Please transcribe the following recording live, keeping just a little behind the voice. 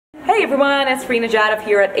Hey everyone, it's Reena Jadhav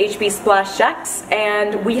here at HB Splash Checks,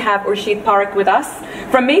 and we have Ursheet Parikh with us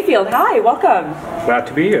from Mayfield. Hi, welcome. Glad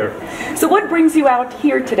to be here. So what brings you out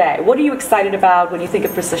here today? What are you excited about when you think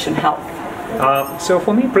of precision health? So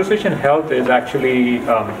for me, precision health is actually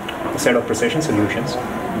a set of precision solutions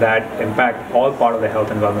that impact all part of the health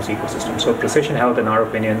and wellness ecosystem. So precision health, in our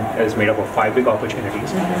opinion, is made up of 5 big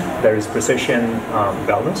opportunities. There is precision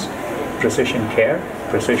wellness, precision care,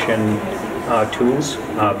 precision tools,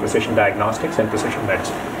 precision diagnostics, and precision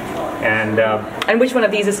medicine. And which one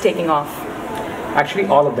of these is taking off? Actually,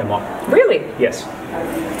 all of them are. Really? Yes.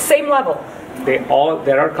 Same level? There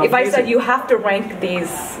are companies. If I said you have to rank these,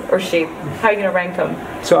 Ursheet, how are you going to rank them?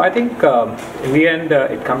 So I think in the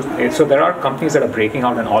end, so there are companies that are breaking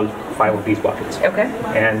out in all 5 of these buckets. Okay.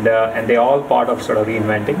 And they're all part of sort of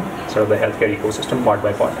reinventing sort of the healthcare ecosystem part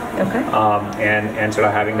by part. Okay. And sort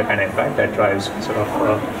of having the kind of impact that drives sort of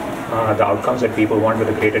the outcomes that people want with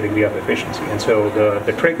a greater degree of efficiency. And so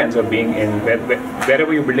the trick ends up being in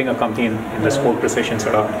wherever you're building a company in this whole precision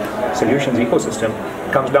sort of solutions ecosystem,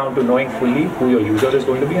 it comes down to knowing fully who your user is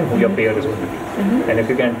going to be and who your payer is going to be. And if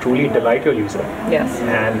you can truly delight your user, yes,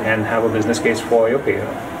 and have a business case for your payer,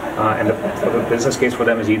 and the business case for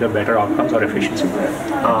them is either better outcomes or efficiency,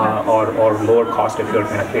 or lower cost if you're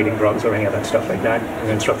kind of creating drugs or any other stuff like that.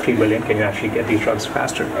 Instead of $3 billion, can you actually get these drugs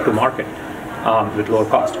faster to market with lower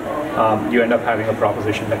cost? You end up having a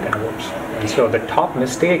proposition that kind of works. And so the top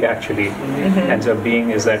mistake actually ends up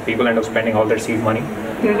being is that people end up spending all their seed money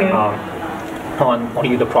on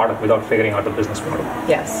only the product without figuring out the business model.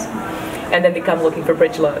 Yes. And then they come looking for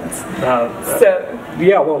bridge loans.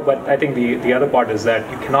 Yeah, well, but I think the other part is that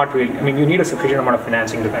you cannot really, I mean, you need a sufficient amount of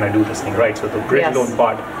financing to kind of do this thing, right? So the bridge loan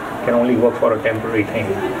part can only work for a temporary thing.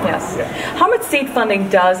 Yes. How much seed funding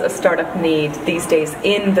does a startup need these days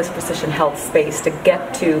in this precision health space to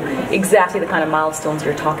get to exactly the kind of milestones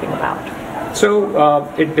you're talking about? So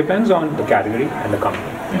it depends on the category and the company.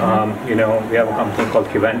 We have a company called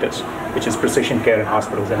Cuventus, which is precision care in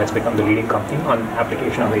hospitals, and it's become the leading company on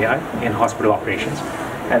application of AI in hospital operations.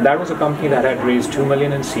 And that was a company that had raised $2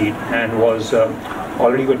 million in seed and was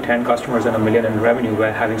already with 10 customers and $1 million in revenue,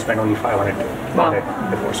 where having spent only $500 on it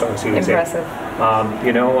before sort of Series A. Impressive.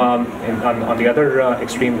 On the other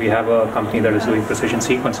extreme, we have a company that is doing precision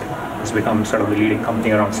sequencing. It's become sort of the leading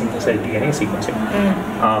company around single-cell DNA sequencing,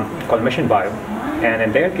 called Mission Bio. And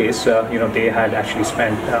in their case, they had actually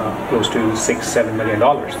spent close to $6-7 million,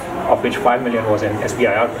 of which $5 million was in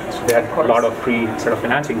SBI outlets. So they had a lot of free sort of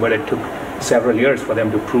financing, but it took several years for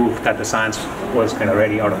them to prove that the science was kind of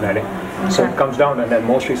ready out of that. So it comes down, and then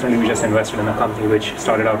most recently we just invested in a company which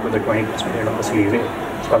started out with a $20+ million Series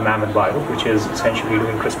A. It's called Mammoth Bio, which is essentially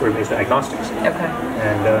doing CRISPR-based diagnostics. Okay.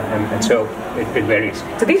 And so it varies.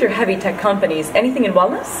 So these are heavy tech companies. Anything in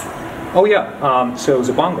wellness? Oh yeah. So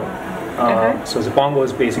Zipongo. So Zipongo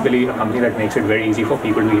is basically a company that makes it very easy for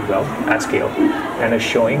people to eat well at scale, and is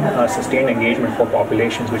showing sustained engagement for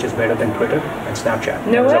populations, which is better than Twitter and Snapchat.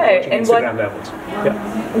 No way. And Instagram levels.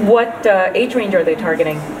 What age range are they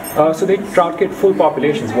targeting? So they target full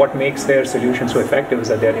populations. What makes their solution so effective is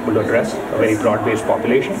that they're able to address a very broad-based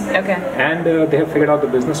population. Okay. And they have figured out the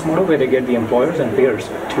business model where they get the employers and payers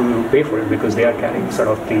to pay for it, because they are carrying sort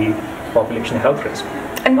of the population health risk.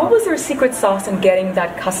 And what was their secret sauce in getting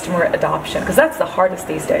that customer adoption? Because that's the hardest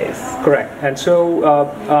these days. Correct. And so,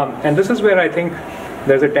 and this is where I think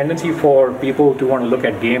there's a tendency for people to want to look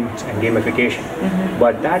at games and gamification,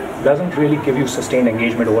 but that doesn't really give you sustained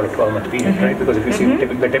engagement over a 12-month period, right? Because if you see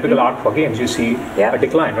the typical arc for games, you see a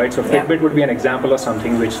decline, right? So Fitbit would be an example of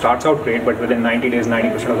something which starts out great, but within 90 days,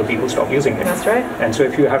 90% of the people stop using it. That's right. And so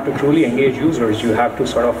if you have to truly engage users, you have to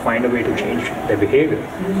sort of find a way to change their behavior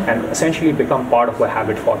and essentially become part of a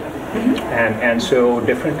habit for them. And so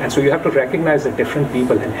you have to recognize that different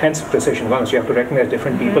people, and hence precision wellness, you have to recognize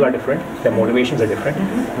different people are different, their motivations are different.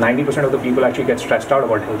 90% of the people actually get stressed out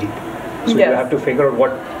about health eating. So you have to figure out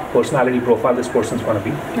what personality profile this person's going to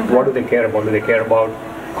be. What do they care about? Do they care about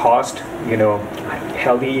cost,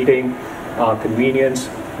 healthy eating, convenience,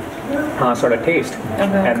 sort of taste,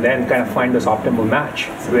 and then kind of find this optimal match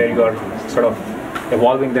where you're sort of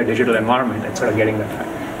evolving their digital environment and sort of getting that.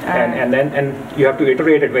 And then you have to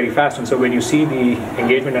iterate it very fast. And so when you see the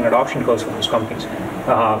engagement and adoption curves for those companies,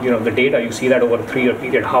 the data, you see that over a 3-year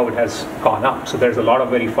period, how it has gone up. So there's a lot of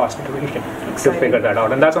very fast iteration to figure that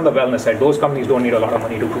out. And that's on the wellness side. Those companies don't need a lot of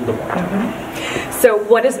money to prove the point. So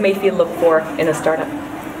what does Mayfield look for in a startup?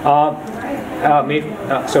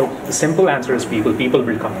 So the simple answer is people. People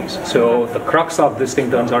build companies. So the crux of this thing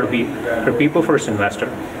turns out to be a people first investor.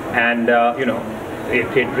 And,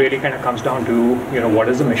 it really kind of comes down to, what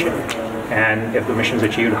is the mission? And if the mission is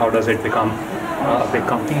achieved, how does it become a big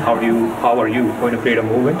company, how are you going to create a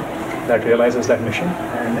movement that realizes that mission,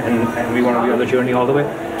 and we want to be on the journey all the way.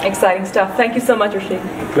 Exciting stuff. Thank you so much,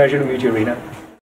 Ursheet. Pleasure to meet you, Reena.